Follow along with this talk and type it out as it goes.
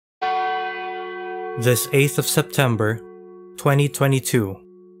This 8th of September, 2022,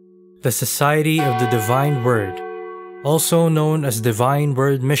 the Society of the Divine Word, also known as Divine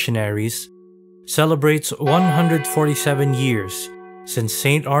Word Missionaries, celebrates 147 years since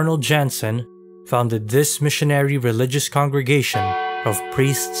St. Arnold Jansen founded this missionary religious congregation of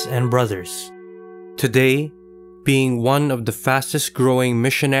priests and brothers. Today, being one of the fastest growing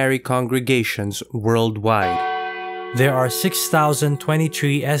missionary congregations worldwide, there are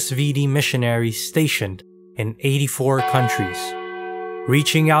 6,023 SVD missionaries stationed in 84 countries,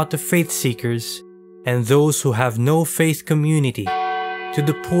 reaching out to faith seekers and those who have no faith community, to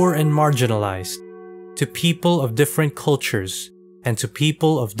the poor and marginalized, to people of different cultures, and to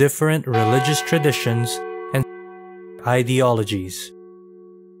people of different religious traditions and ideologies.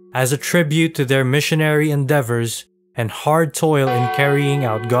 As a tribute to their missionary endeavors and hard toil in carrying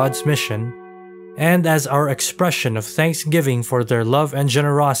out God's mission, and as our expression of thanksgiving for their love and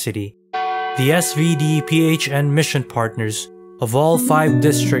generosity, the SVD-PHN mission partners of all 5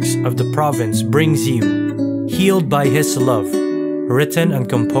 districts of the province brings you Healed by His Love, written and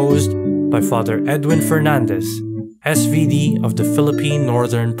composed by Father Edwin Fernandez, SVD of the Philippine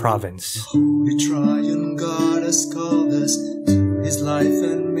Northern Province. Holy Triune God has called us to His life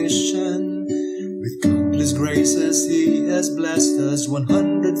and mission. With countless graces He has blessed us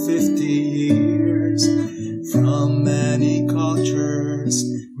 150 years. From many cultures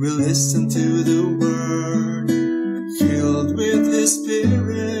we listen to the Word. Filled with His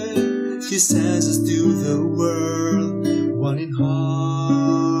Spirit, He sends us to the world, one in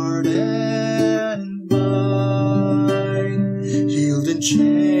heart and mind, healed and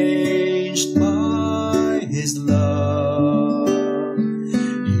changed by His love.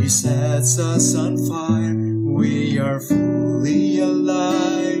 He sets us on fire, we are fully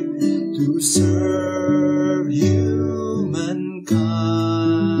alive to serve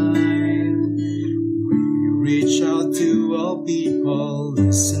humankind. We reach out to all people,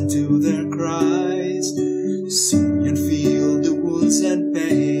 listen to their cries, see and feel the wounds and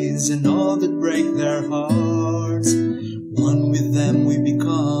pains and all that break their hearts. One with them we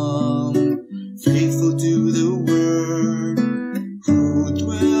become, faithful to the Word, who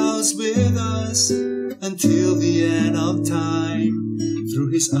dwells with us until the end of time. Through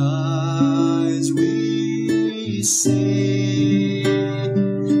His eyes we see,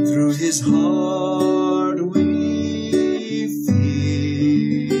 through His heart we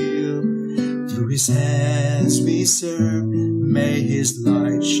feel, through His hands we serve. May His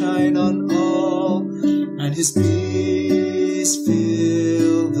light shine on all, and His peace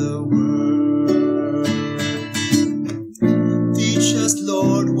fill the world. Teach us,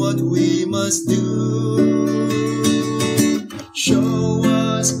 Lord, what we must do. Show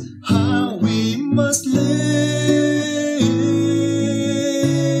us how we must live.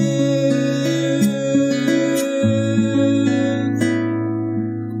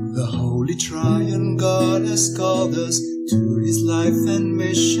 The Holy Triune God has called us to His life and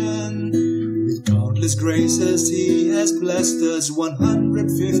mission. With countless graces He has blessed us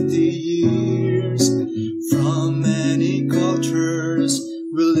 150 years. From many cultures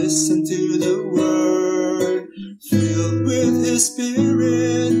we listen to the Word. Filled with His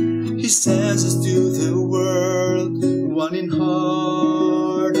Spirit, He sends us to the world, one in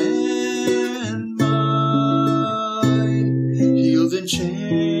heart and mind, healed and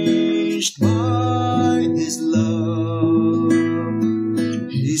changed by His love.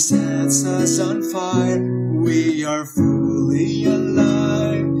 He sets us on fire, we are fully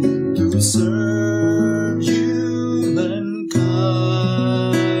alive to serve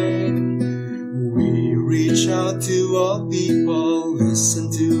humankind. We reach out to all people, listen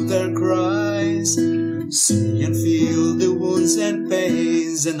to their cries, see and feel the wounds and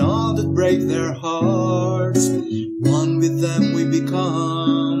pains and all that break their hearts. One with them we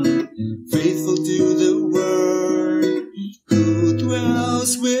become, faithful to the Word, who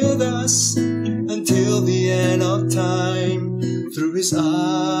dwells with us until the end of time. Through His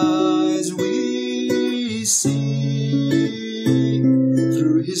eyes we see,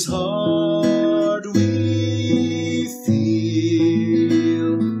 through His heart we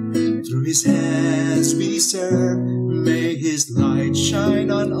feel, through His hands we serve. May His light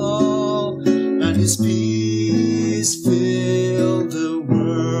shine on all, and His peace fill the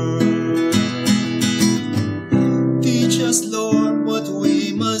world. Teach us, Lord, what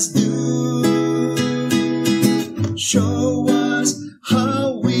we must do. Show us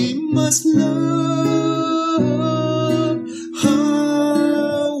how we must love,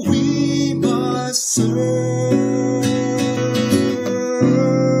 how we must serve.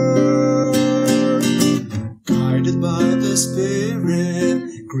 Guided by the Spirit,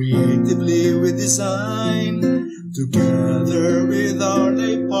 creatively we design. Together with our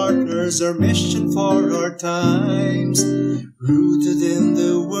lay partners, our mission for our times. Rooted in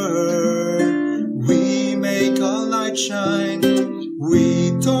the Word, we make our light shine.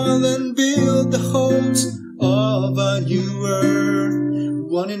 We toil and build the hopes of a new earth,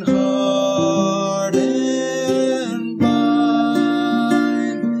 one in heart and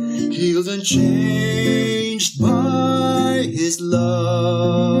mind, healed and changed by His love.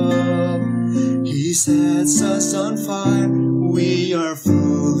 He sets us on fire, we are full